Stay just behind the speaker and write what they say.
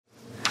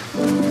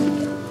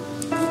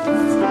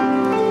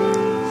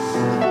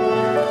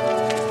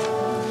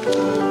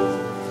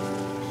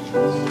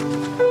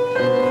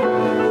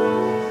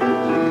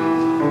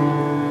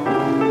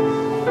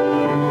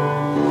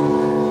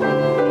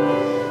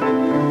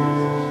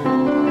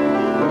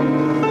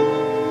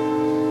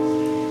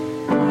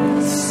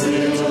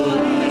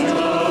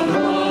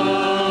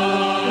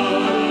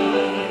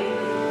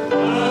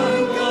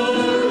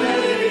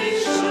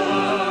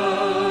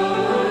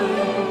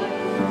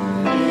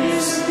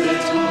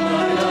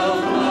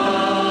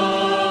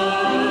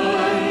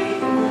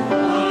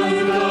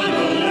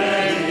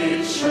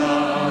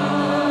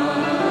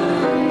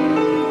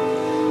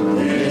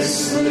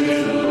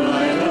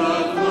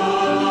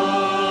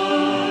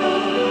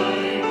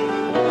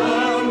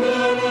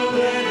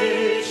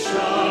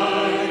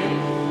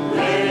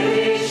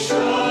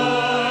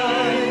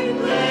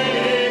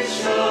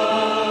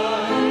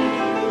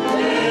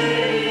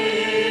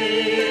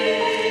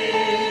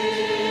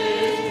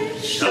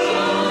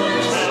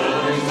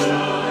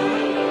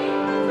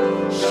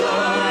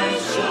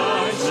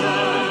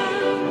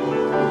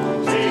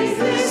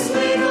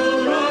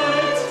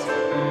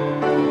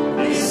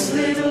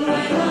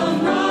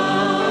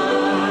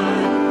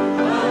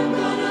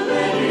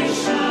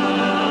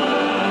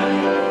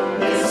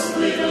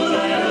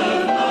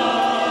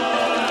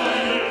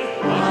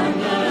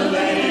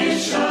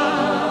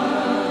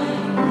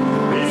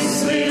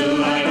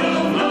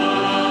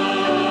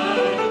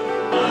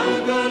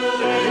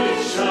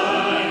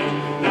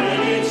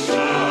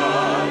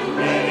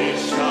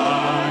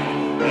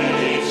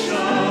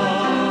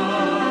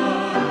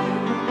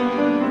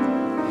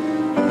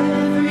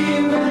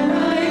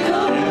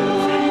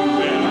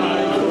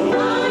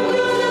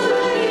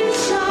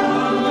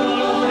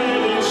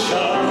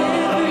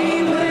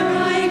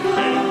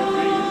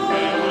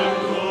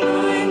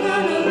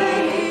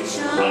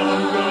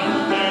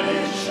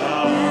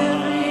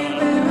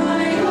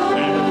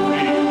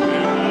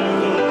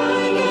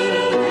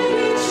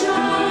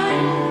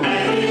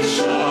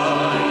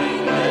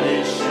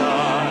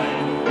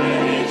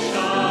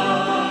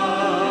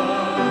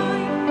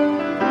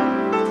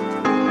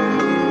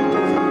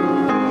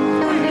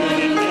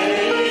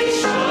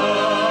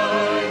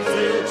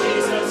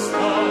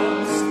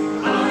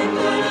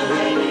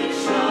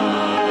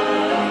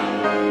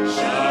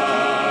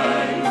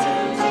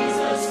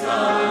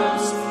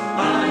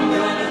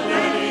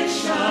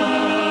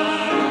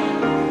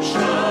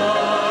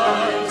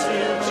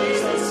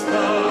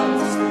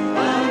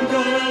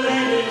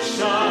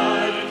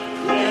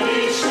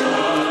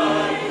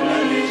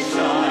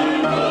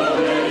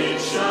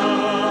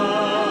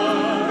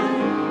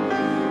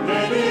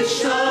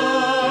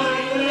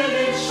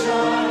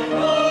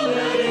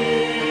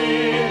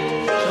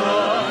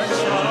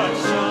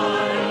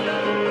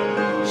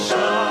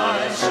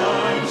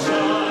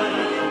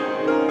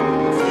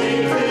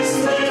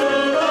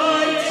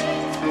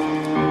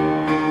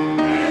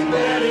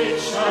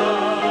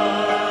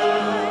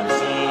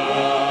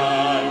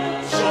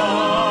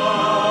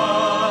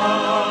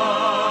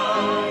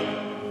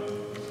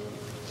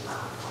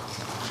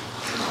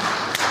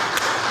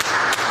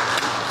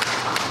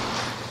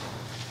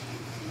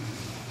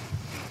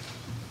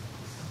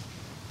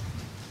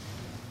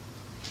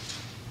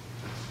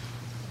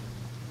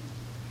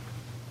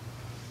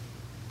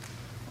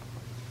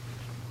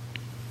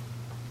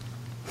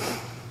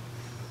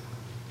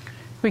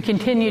We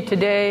continue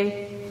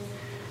today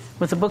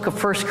with the book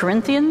of 1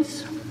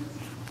 Corinthians,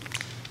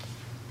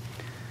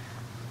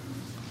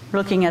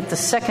 looking at the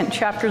second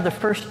chapter, the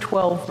first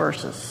 12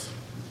 verses.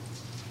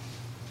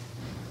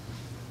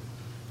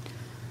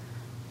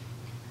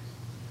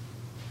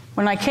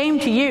 When I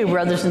came to you,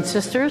 brothers and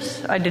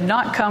sisters, I did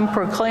not come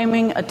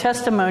proclaiming a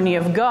testimony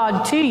of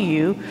God to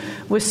you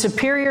with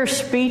superior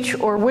speech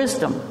or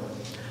wisdom,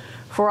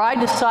 for I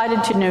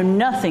decided to know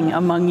nothing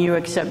among you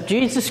except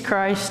Jesus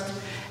Christ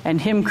and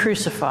Him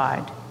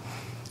crucified.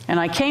 And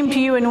I came to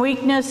you in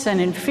weakness and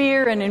in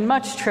fear and in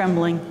much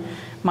trembling.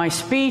 My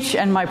speech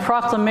and my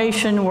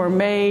proclamation were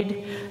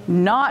made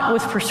not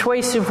with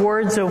persuasive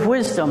words of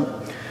wisdom,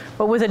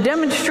 but with a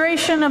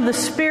demonstration of the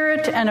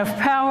Spirit and of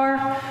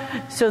power,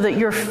 so that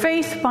your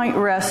faith might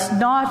rest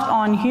not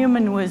on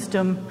human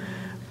wisdom,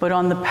 but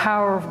on the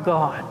power of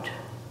God.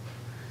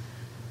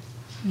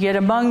 Yet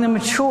among the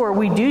mature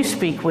we do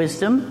speak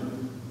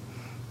wisdom,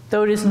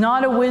 though it is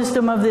not a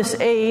wisdom of this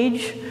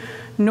age,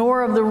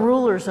 nor of the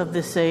rulers of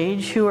this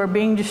age who are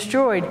being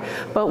destroyed.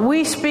 But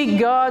we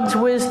speak God's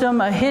wisdom,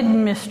 a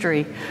hidden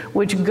mystery,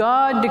 which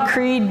God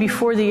decreed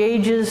before the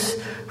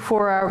ages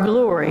for our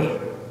glory,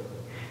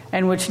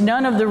 and which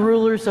none of the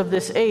rulers of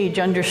this age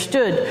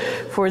understood.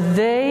 For if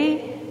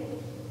they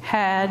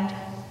had,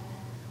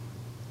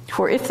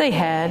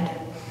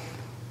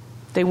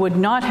 they would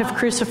not have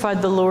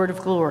crucified the Lord of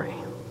glory.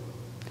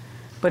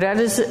 But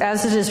as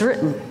it is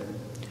written,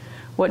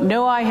 what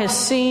no eye has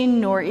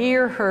seen, nor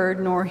ear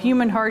heard, nor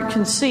human heart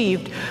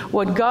conceived,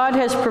 what God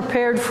has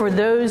prepared for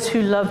those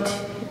who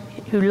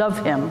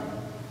love Him,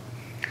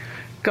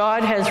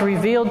 God has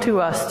revealed to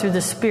us through the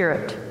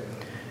Spirit.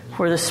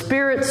 For the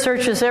Spirit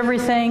searches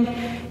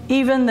everything,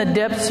 even the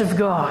depths of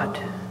God.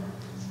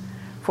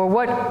 For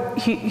what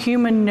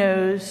human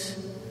knows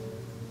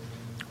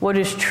what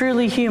is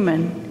truly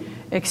human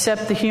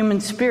except the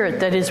human spirit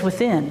that is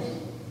within?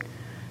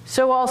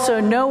 So also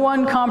no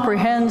one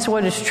comprehends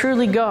what is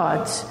truly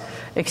God's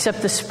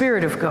except the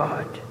Spirit of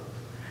God.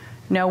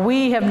 Now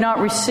we have not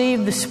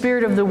received the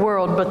spirit of the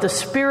world, but the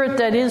Spirit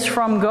that is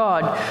from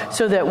God,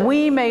 so that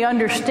we may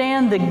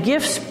understand the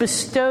gifts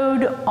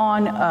bestowed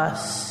on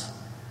us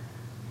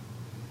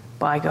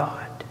by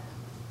God.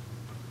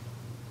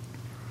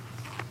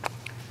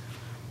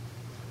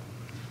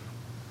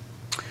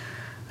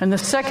 And the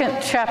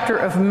fifth chapter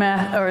of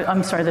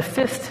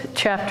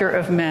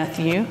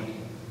Matthew,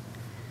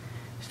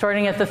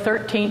 starting at the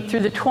 13th through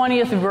the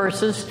 20th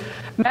verses,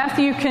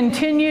 Matthew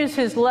continues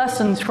his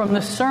lessons from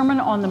the Sermon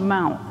on the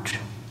Mount.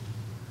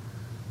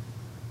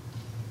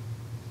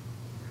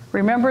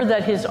 Remember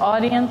that his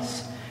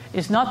audience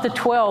is not the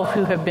 12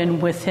 who have been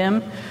with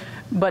him,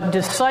 but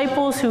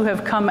disciples who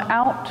have come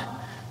out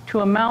to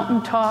a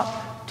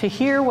mountaintop to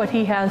hear what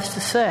he has to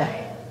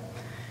say.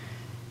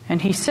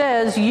 And he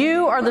says,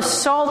 "You are the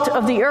salt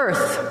of the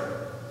earth.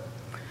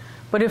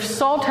 But if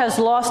salt has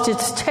lost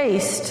its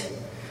taste,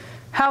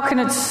 how can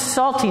its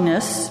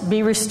saltiness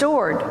be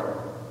restored?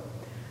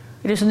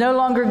 It is no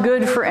longer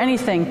good for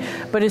anything,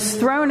 but is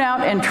thrown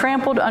out and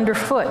trampled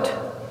underfoot.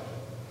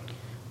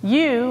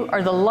 You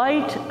are the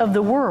light of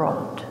the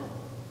world.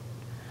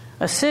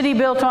 A city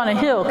built on a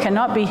hill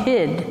cannot be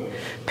hid.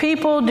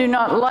 People do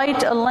not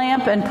light a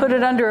lamp and put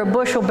it under a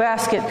bushel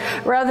basket.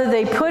 Rather,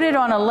 they put it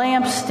on a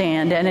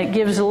lampstand, and it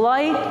gives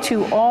light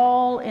to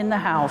all in the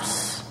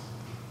house.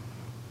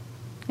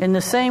 In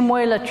the same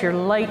way, let your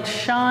light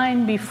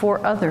shine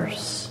before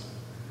others,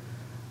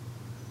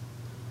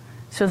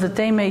 so that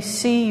they may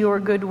see your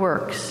good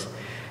works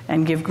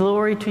and give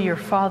glory to your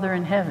Father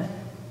in heaven.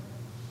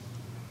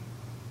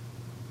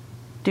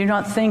 Do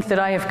not think that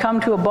I have come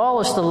to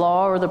abolish the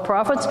law or the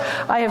prophets.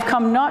 I have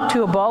come not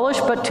to abolish,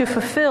 but to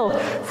fulfill.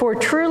 For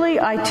truly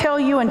I tell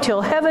you,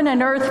 until heaven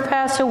and earth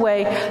pass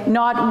away,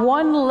 not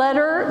one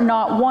letter,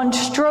 not one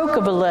stroke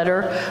of a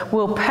letter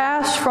will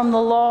pass from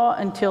the law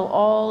until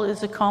all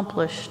is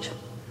accomplished.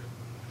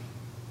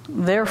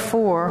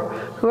 Therefore,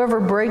 whoever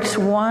breaks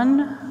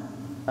one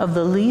of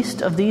the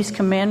least of these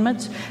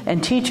commandments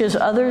and teaches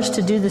others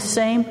to do the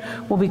same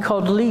will be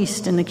called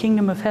least in the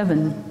kingdom of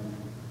heaven.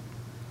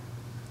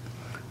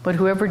 But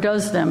whoever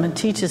does them and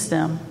teaches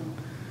them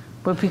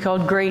will be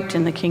called great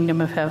in the kingdom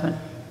of heaven.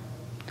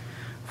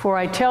 For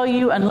I tell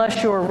you,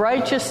 unless your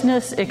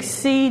righteousness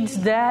exceeds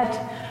that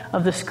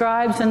of the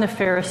scribes and the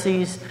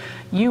Pharisees,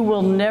 you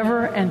will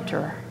never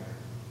enter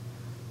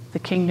the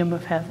kingdom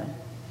of heaven."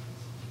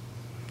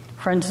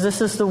 Friends,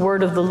 this is the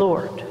word of the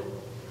Lord.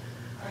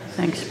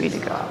 Thanks be to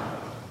God.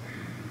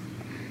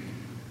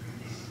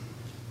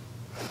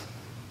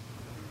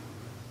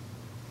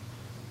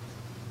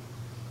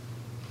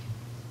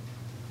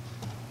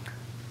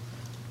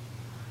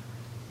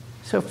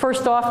 So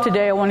first off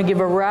today, I want to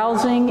give a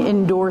rousing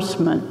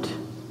endorsement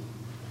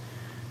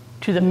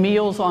to the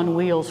Meals on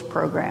Wheels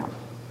program.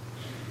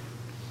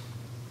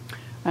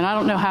 And I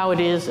don't know how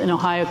it is in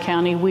Ohio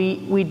County.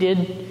 We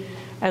did,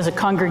 as a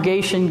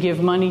congregation,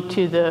 give money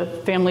to the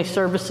family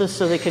services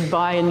so they could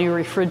buy a new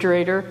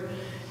refrigerator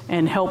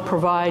and help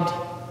provide.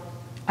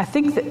 I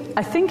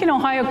think in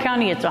Ohio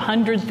County it's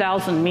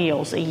 100,000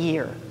 meals a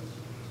year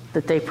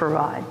that they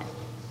provide.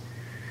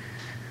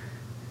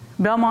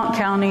 Belmont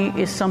County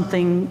is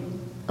something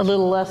a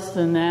little less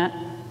than that,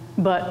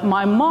 but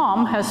my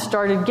mom has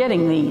started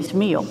getting these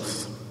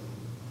meals,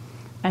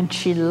 and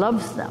she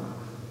loves them.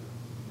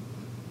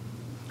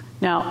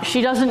 Now,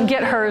 she doesn't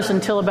get hers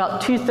until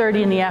about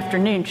 2:30 in the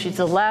afternoon. She's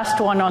the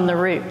last one on the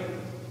route.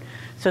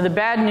 So the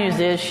bad news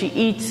is she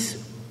eats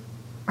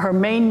her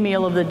main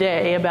meal of the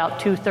day about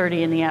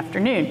 2:30 in the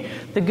afternoon.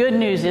 The good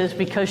news is,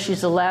 because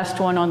she's the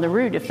last one on the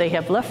route, if they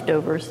have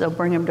leftovers, they'll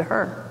bring them to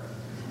her.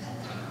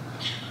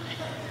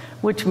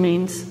 Which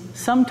means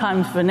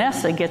sometimes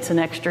Vanessa gets an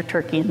extra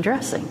turkey and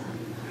dressing.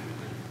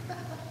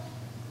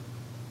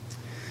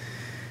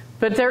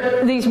 But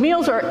these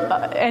meals are,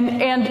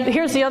 and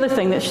here's the other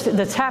thing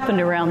that's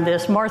happened around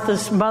this.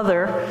 Martha's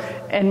mother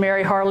and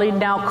Mary Harley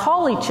now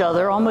call each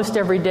other almost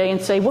every day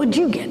and say, "What'd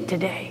you get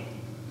today?"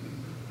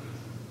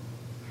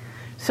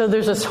 So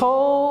there's this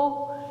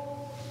whole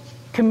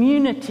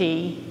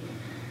community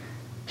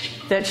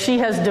that she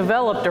has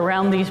developed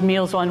around these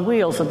Meals on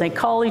Wheels, and they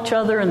call each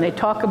other and they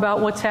talk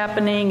about what's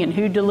happening and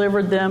who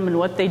delivered them and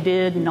what they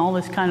did and all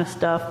this kind of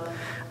stuff.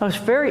 It was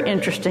very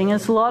interesting.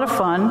 It's a lot of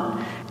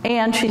fun,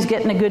 and she's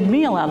getting a good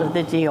meal out of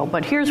the deal.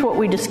 But here's what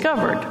we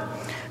discovered.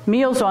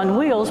 Meals on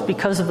Wheels,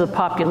 because of the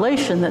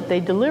population that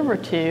they deliver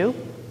to,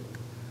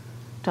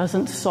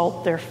 doesn't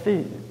salt their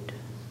food.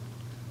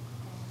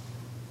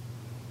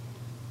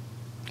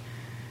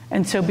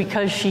 And so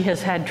because she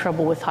has had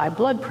trouble with high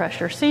blood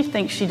pressure, she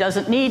thinks she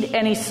doesn't need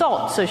any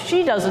salt, so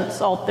she doesn't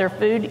salt their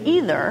food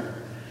either.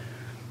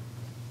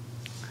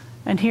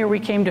 And here we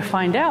came to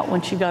find out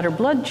when she got her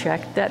blood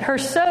checked that her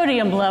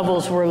sodium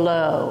levels were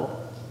low.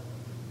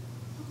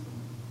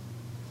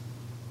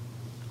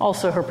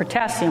 Also, her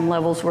potassium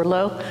levels were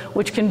low,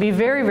 which can be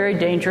very, very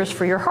dangerous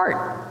for your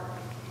heart.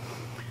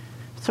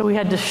 So we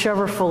had to shove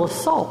her full of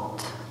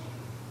salt.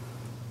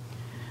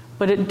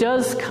 But it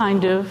does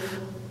kind of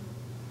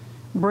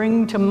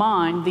bring to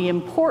mind the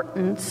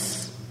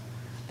importance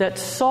that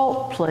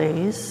salt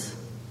plays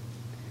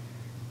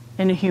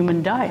in a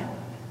human diet.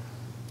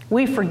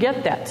 We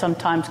forget that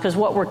sometimes because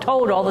what we're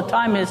told all the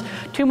time is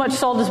too much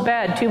salt is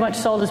bad, too much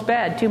salt is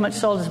bad, too much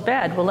salt is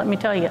bad. Well, let me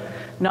tell you,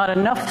 not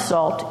enough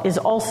salt is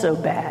also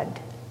bad.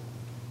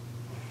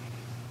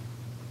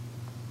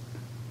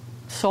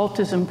 Salt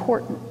is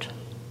important.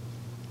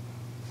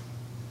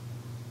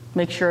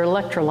 Make sure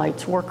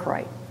electrolytes work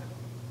right.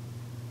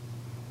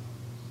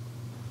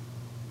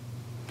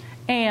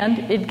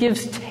 And it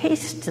gives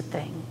taste to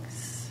things.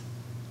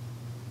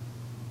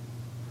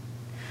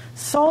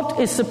 Salt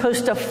is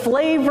supposed to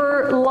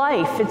flavor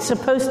life. It's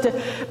supposed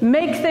to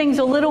make things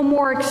a little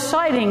more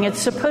exciting. It's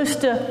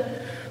supposed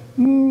to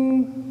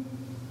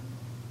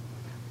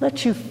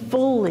let you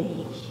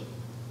fully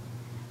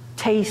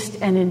taste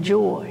and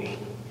enjoy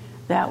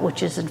that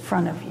which is in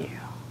front of you.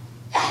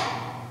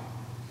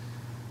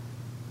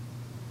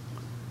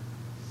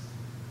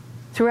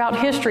 Throughout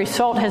history,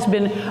 salt has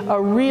been a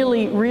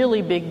really,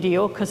 really big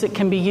deal because it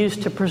can be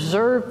used to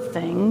preserve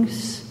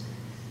things.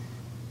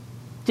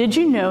 Did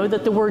you know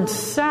that the word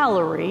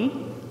salary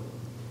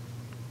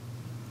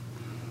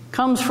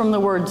comes from the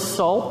word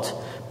salt?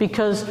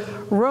 Because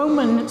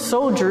Roman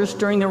soldiers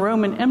during the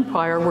Roman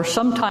Empire were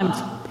sometimes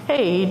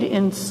paid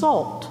in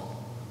salt.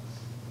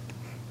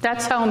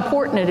 That's how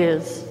important it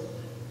is.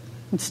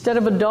 Instead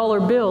of a dollar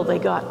bill, they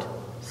got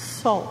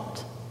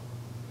salt.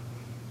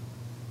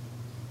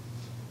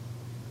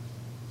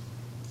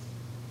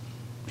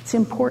 It's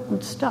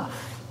important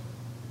stuff.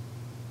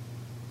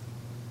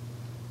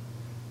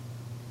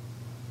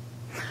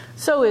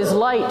 So is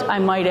light, I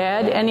might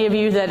add. Any of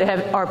you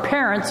that are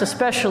parents,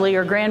 especially,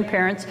 or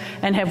grandparents,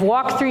 and have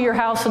walked through your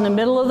house in the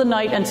middle of the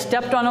night and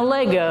stepped on a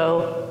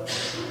Lego,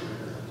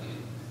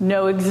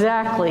 know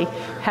exactly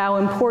how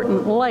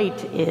important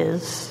light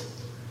is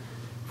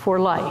for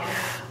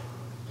life.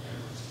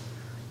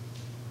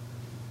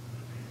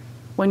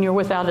 When you're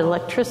without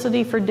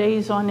electricity for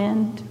days on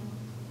end,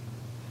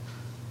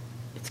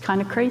 it's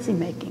kind of crazy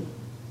making.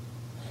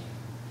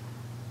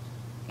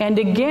 And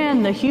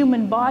again, the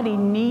human body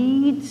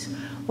needs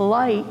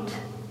light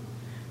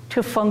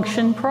to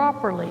function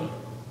properly.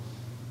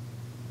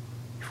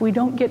 If we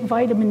don't get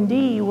vitamin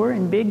D, we're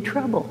in big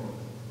trouble.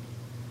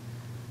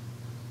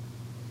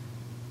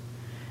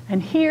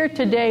 And here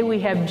today we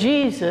have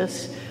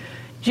Jesus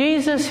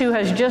who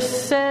has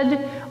just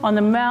said on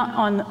the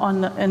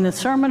mount, in the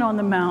Sermon on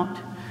the Mount,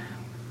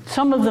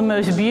 some of the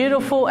most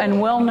beautiful and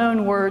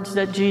well-known words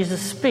that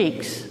Jesus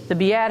speaks, the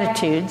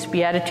Beatitudes.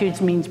 Beatitudes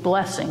means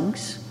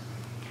blessings.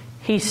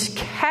 He's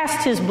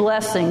cast his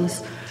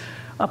blessings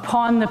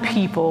upon the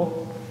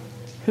people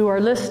who are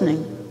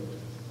listening.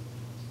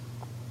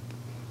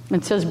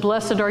 It says,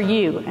 "Blessed are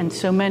you," and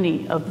so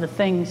many of the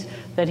things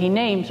that he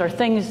names are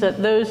things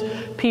that those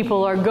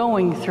people are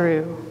going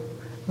through.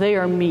 They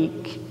are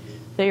meek.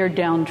 They are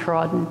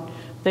downtrodden.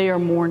 They are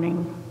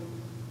mourning.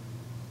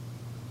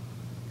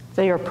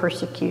 They are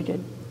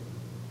persecuted.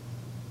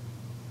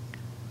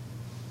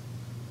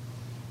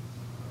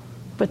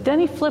 But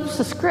then he flips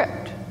the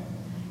script.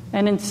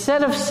 And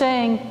instead of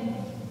saying,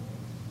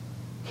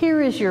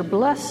 "Here is your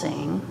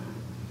blessing,"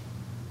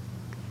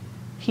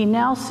 he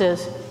now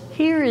says,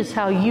 "Here is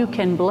how you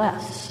can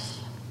bless.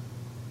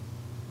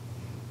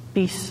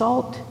 Be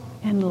salt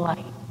and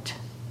light."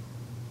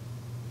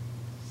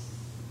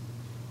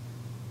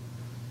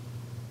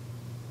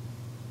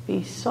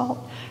 Be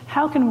salt.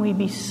 How can we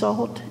be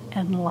salt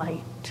and light?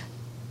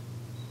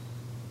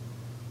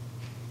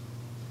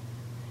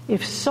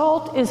 If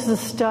salt is the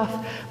stuff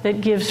that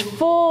gives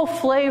full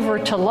flavor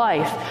to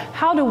life,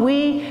 how do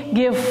we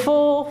give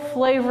full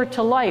flavor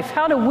to life?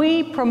 How do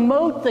we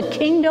promote the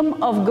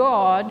kingdom of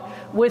God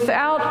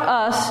without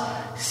us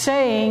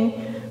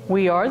saying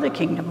we are the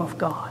kingdom of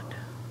God?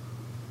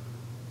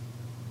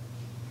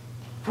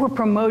 We're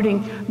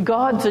promoting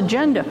God's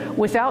agenda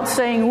without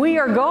saying we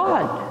are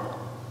God.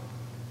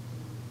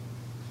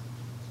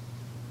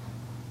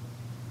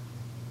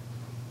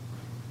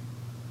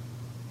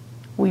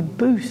 We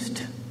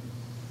boost,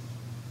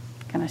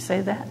 can I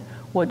say that?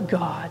 What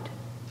God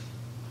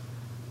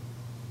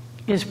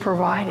is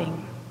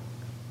providing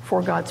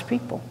for God's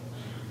people.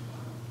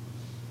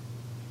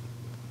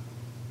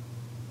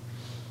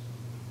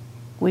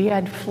 We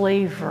add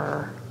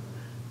flavor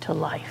to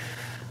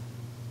life.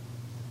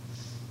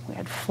 We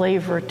add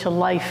flavor to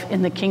life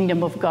in the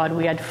kingdom of God.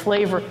 We add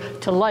flavor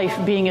to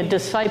life being a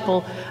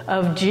disciple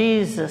of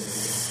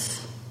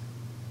Jesus.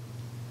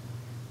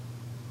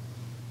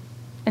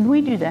 And we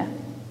do that.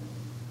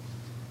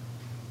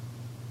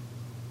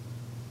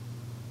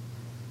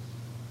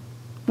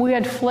 We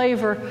add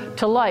flavor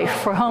to life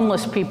for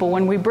homeless people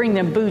when we bring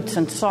them boots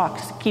and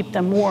socks to keep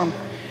them warm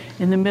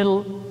in the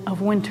middle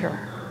of winter.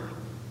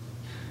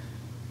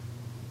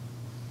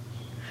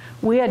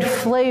 We add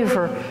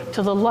flavor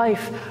to the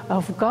life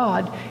of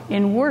God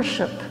in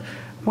worship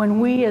when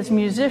we as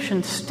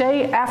musicians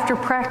stay after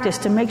practice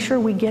to make sure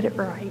we get it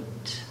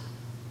right.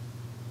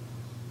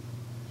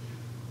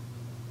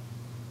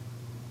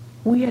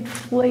 We add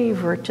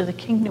flavor to the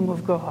kingdom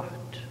of God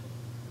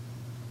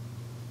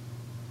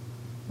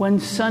when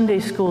Sunday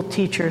school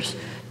teachers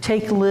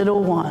take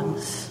little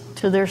ones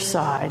to their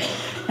side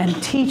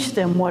and teach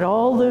them what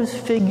all those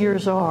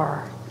figures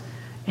are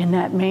in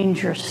that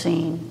manger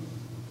scene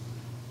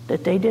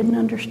that they didn't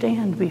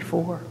understand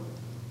before.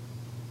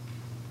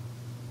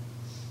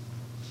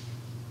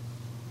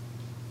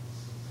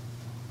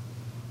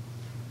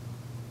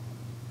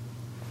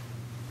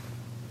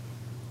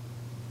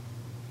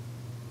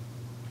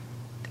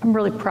 I'm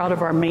really proud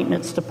of our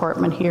maintenance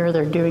department here.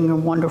 They're doing a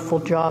wonderful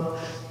job.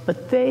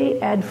 But they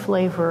add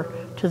flavor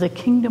to the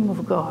kingdom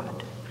of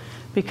God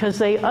because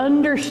they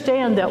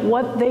understand that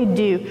what they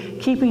do,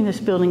 keeping this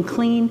building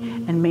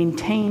clean and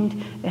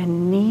maintained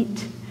and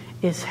neat,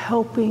 is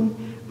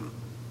helping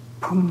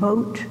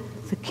promote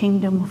the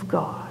kingdom of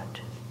God.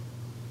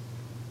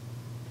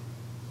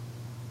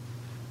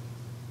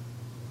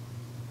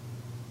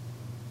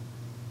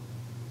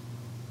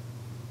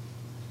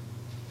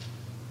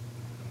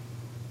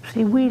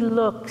 See, we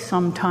look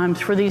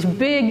sometimes for these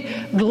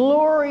big,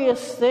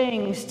 glorious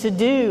things to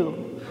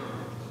do.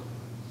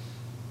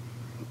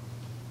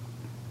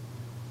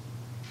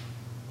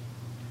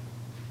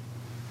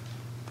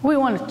 We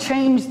want to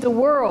change the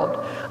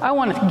world. I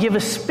want to give a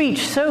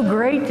speech so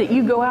great that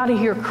you go out of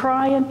here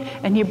crying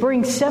and you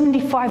bring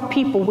 75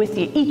 people with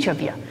you, each of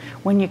you,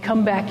 when you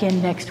come back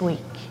in next week.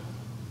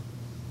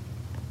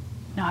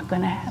 Not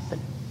going to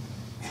happen.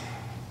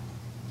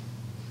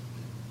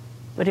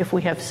 But if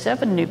we have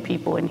 7 new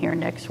people in here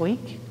next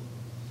week,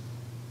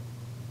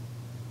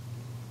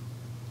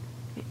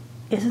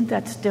 isn't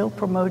that still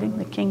promoting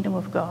the kingdom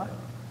of God?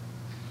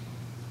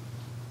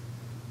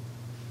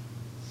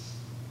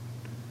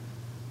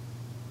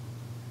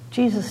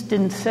 Jesus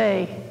didn't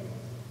say,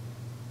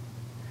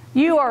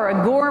 "You are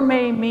a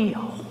gourmet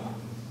meal."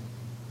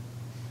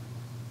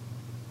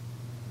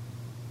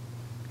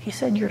 He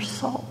said, "You're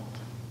salt."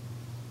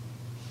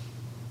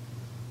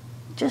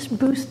 Just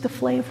boost the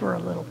flavor a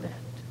little bit.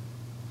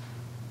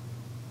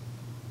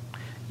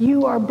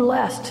 You are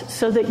blessed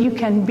so that you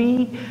can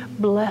be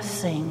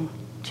blessing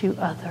to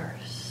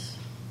others.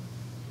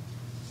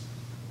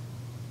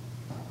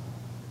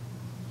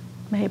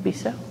 May it be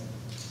so.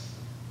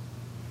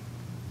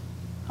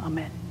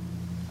 Amen.